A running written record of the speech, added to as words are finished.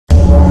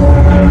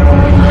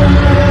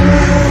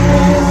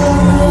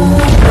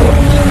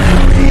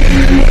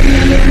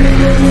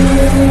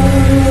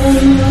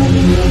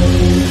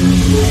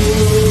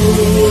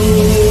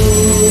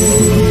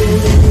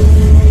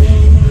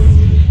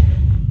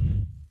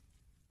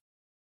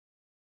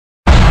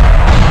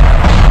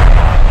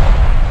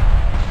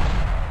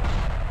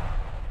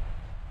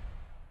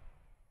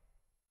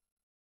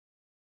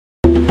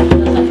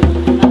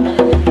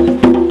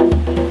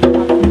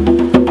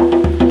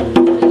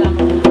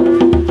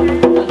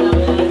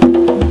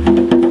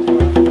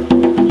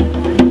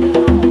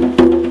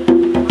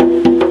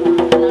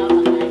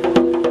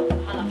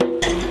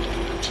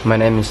My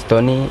name is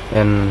Tony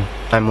and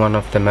I'm one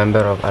of the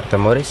member of Arte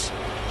Moris,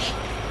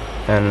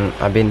 and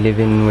I've been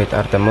living with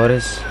Arte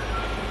Moris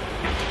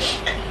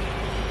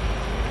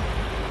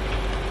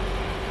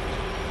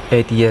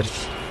 8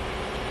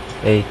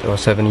 or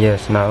 7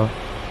 years now,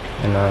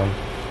 and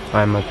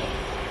I'm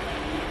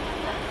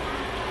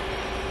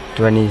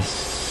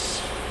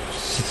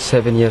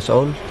 27 years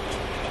old,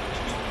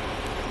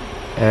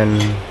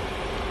 and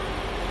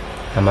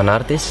I'm an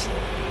artist.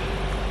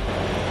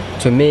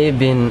 To me,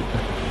 being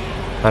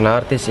an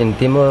artist in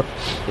Timor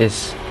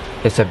is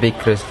a big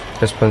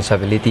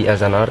responsibility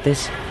as an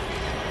artist.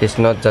 It's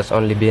not just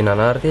only being an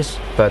artist,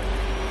 but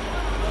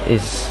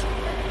it's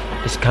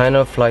kind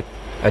of like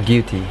a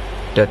duty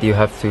that you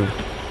have to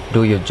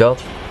do your job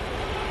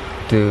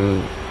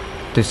to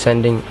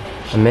sending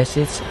a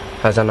message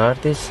as an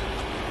artist.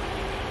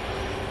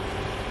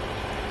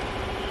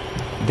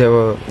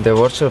 The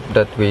workshop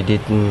that we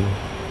did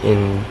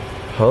in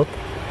Hope,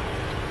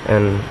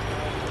 and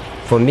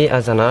for me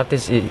as an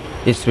artist,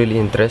 it's really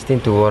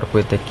interesting to work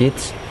with the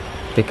kids,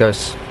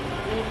 because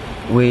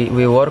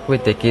we work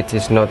with the kids.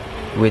 It's not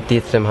we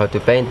teach them how to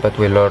paint, but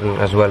we learn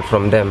as well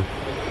from them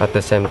at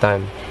the same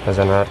time. As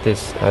an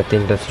artist, I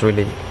think that's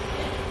really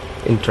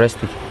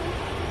interesting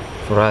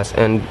for us.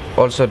 And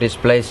also, this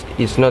place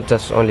is not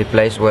just only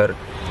place where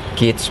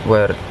kids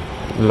were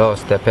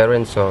lost their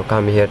parents or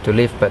come here to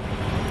live, but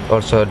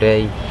also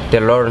they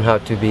learn how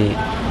to be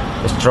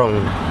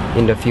strong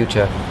in the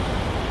future,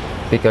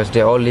 because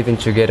they're all living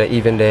together,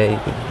 even they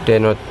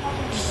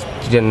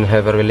didn't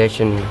have a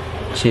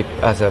relationship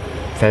as a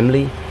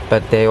family,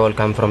 but they all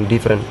come from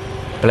different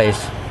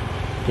place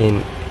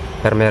in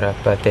Palmera,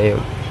 but they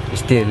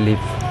still live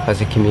as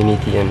a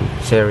community and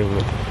sharing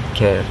and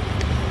care.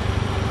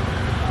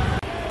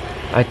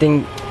 I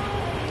think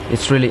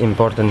it's really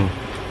important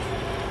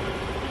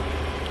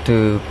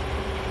to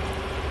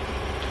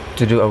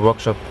do a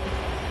workshop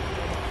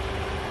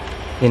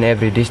in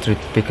every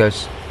district,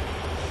 because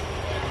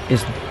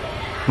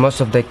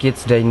most of the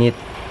kids, they need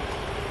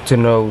to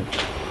know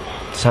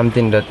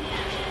something that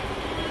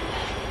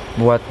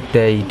what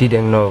they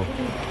didn't know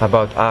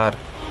about art,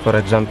 for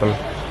example,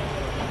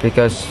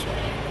 because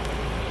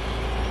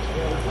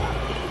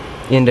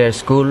in their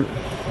school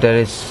there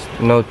is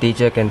no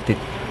teacher can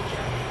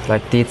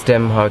teach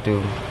them how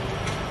to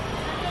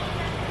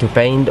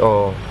paint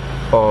or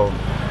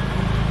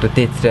to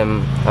teach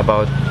them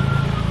about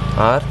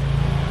art.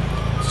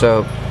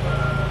 So,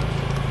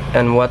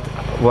 and what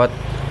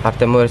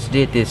Arte Moris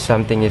did is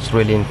something is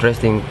really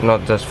interesting,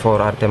 not just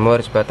for Arte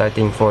Moris, but I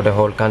think for the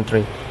whole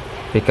country,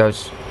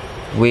 because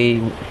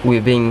we've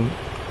been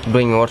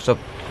doing workshop,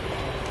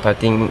 I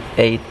think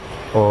 8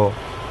 or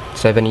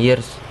 7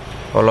 years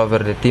all over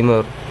the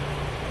Timor.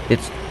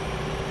 It's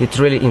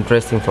really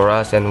interesting for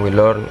us, and we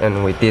learn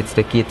and we teach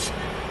the kids.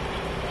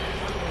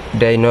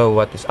 They know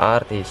what is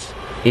art is,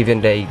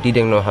 even they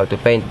didn't know how to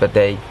paint, but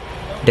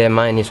their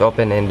mind is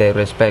open and they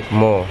respect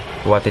more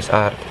what is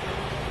art.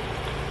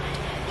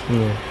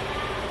 Yeah.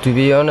 To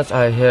be honest,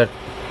 I heard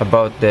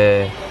about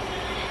the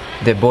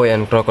boy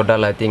and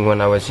crocodile, I think, when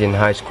I was in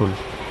high school,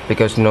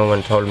 because no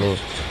one told me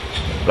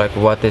like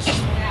what is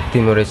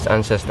Timorese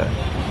ancestor.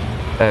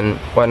 And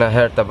when I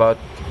heard about,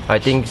 I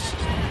think,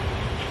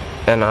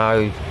 and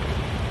I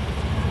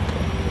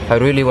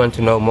really want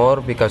to know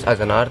more, because as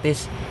an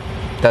artist,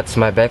 that's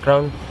my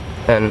background.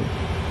 And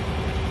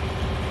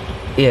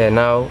yeah,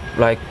 now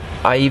like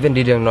I even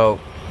didn't know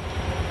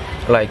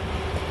like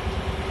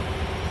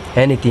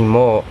anything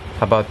more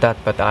about that,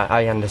 but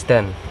I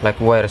understand like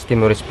where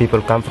Timorese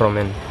people come from,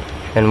 and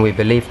we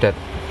believe that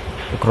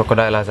the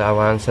crocodile is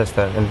our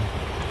ancestor,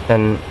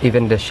 and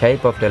even the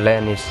shape of the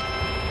land is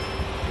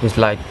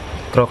like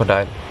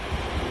crocodile.